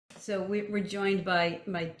So we're joined by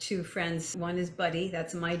my two friends. One is Buddy,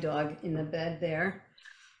 that's my dog in the bed there.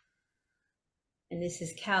 And this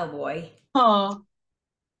is Cowboy, Oh,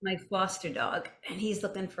 my foster dog. And he's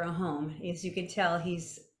looking for a home. As you can tell,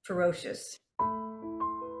 he's ferocious.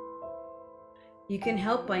 You can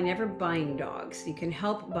help by never buying dogs. You can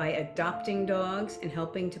help by adopting dogs and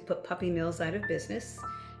helping to put puppy mills out of business,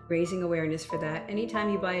 raising awareness for that.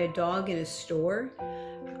 Anytime you buy a dog in a store,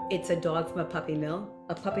 it's a dog from a puppy mill.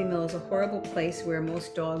 A puppy mill is a horrible place where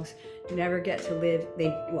most dogs never get to live.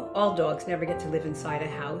 All dogs never get to live inside a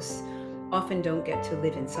house, often don't get to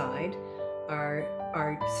live inside,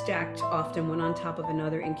 are stacked often one on top of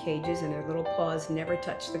another in cages, and their little paws never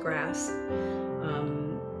touch the grass.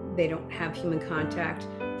 They don't have human contact.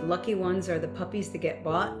 The lucky ones are the puppies that get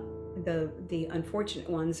bought. The unfortunate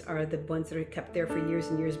ones are the ones that are kept there for years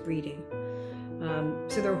and years breeding.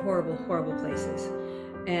 So they're horrible, horrible places.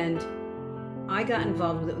 And I got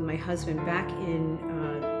involved with it with my husband back in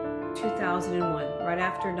 2001, right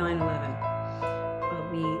after 9/11.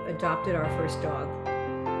 We adopted our first dog,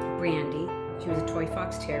 Brandy. She was a toy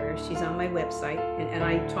fox terrier. She's on my website, and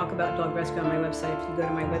I talk about dog rescue on my website. If you go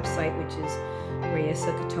to my website, which is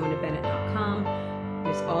raissakatonabennett.com,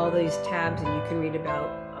 there's all these tabs, and you can read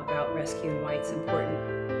about rescue and why it's important.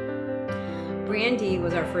 Brandy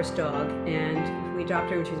was our first dog, and we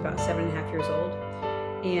adopted her when she was about 7.5 years old.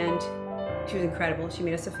 And she was incredible. She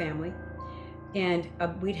made us a family. And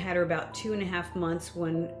we'd had her about 2.5 months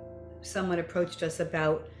when someone approached us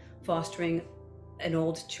about fostering an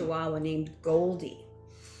old Chihuahua named Goldie.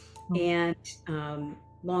 And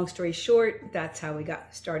long story short, that's how we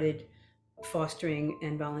got started fostering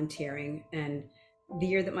and volunteering. And the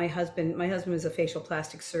year that my husband was a facial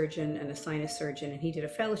plastic surgeon and a sinus surgeon, and he did a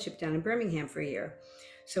fellowship down in Birmingham for a year.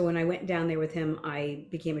 So when I went down there with him, I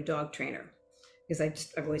became a dog trainer because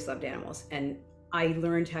I've always loved animals. And I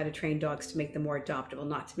learned how to train dogs to make them more adoptable,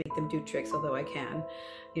 not to make them do tricks, although I can,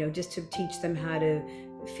 just to teach them how to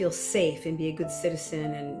feel safe and be a good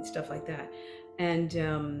citizen and stuff like that. And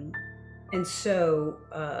so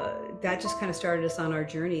that just kind of started us on our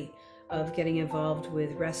journey of getting involved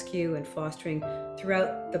with rescue and fostering.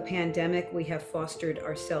 Throughout the pandemic, we have fostered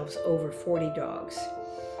ourselves over 40 dogs,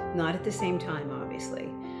 not at the same time, obviously.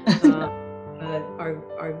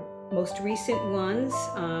 Our most recent ones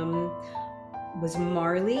was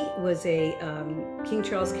Marley, was a King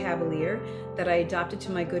Charles Cavalier that I adopted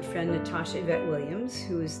to my good friend Natasha Yvette Williams,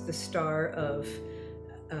 who is the star of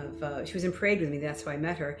she was in Parade with me, that's how I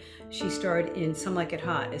met her. She starred in Some Like It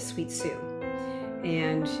Hot as Sweet Sue.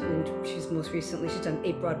 And she's done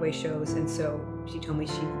 8 Broadway shows, and so she told me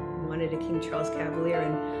she wanted a King Charles Cavalier,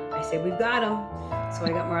 and I said, we've got him. So I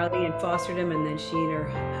got Marley and fostered him, and then she and her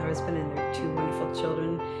husband and their 2 wonderful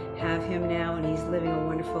children have him now, and he's living a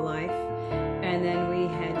wonderful life. And then we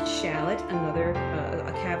had Shallot, another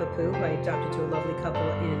a Cavapoo, who I adopted to a lovely couple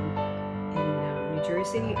in New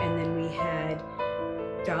Jersey. And then we had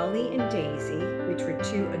Dolly and Daisy, which were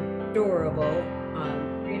 2 adorable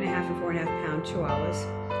 3.5 and 4.5 pound Chihuahuas,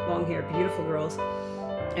 long hair, beautiful girls.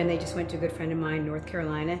 And they just went to a good friend of mine, North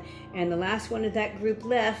Carolina. And the last one of that group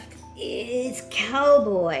left is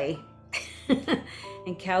Cowboy.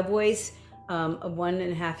 And Cowboy's a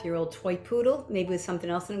 1.5-year-old toy poodle, maybe with something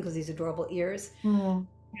else in him because these adorable ears. You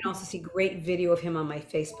can also see great video of him on my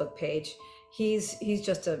Facebook page. He's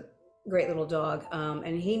just a great little dog,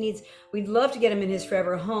 and we'd love to get him in his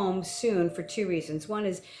forever home soon for 2 reasons. One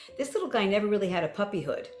is this little guy never really had a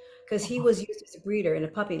puppyhood because he was used as a breeder in a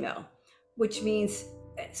puppy mill, which means,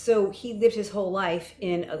 so he lived his whole life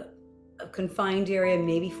in a confined area,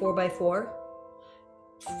 maybe 4 by 4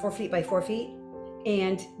 feet by 4 feet,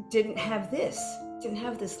 and didn't have this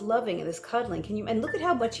loving and this cuddling. And look at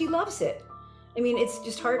how much he loves it. I mean, it's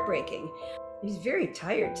just heartbreaking. He's very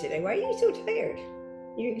tired today. Why are you so tired?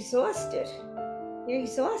 You're exhausted.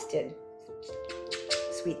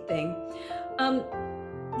 Sweet thing.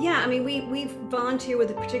 Yeah, I mean, we volunteer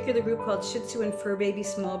with a particular group called Shih Tzu and Fur Baby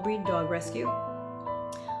Small Breed Dog Rescue.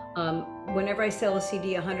 Whenever I sell a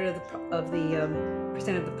CD, 100% of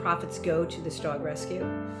the profits go to this dog rescue.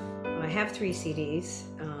 I have 3 CDs,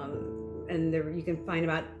 and you can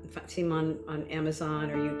see them on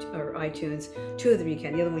Amazon or YouTube or iTunes. 2 of them you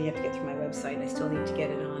can. The other one you have to get through my website. I still need to get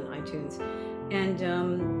it on iTunes. And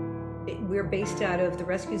the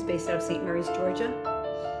rescue's based out of St. Mary's, Georgia.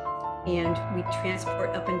 And we transport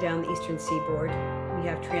up and down the Eastern Seaboard. We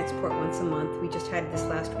have transport once a month. We just had this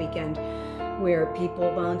last weekend where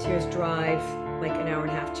volunteers drive like an hour and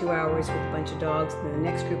a half, 2 hours with a bunch of dogs, and then the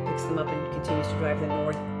next group picks them up and continues to drive them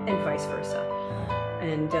north, and vice versa.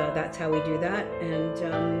 And that's how we do that. And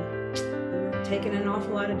we're taking an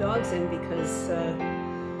awful lot of dogs in because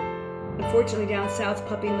Unfortunately, down south,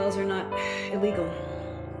 puppy mills are not illegal.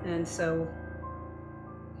 And so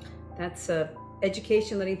that's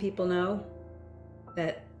education, letting people know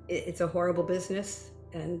that it's a horrible business.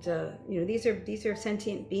 And these are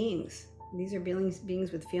sentient beings. These are beings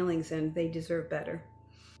with feelings, and they deserve better.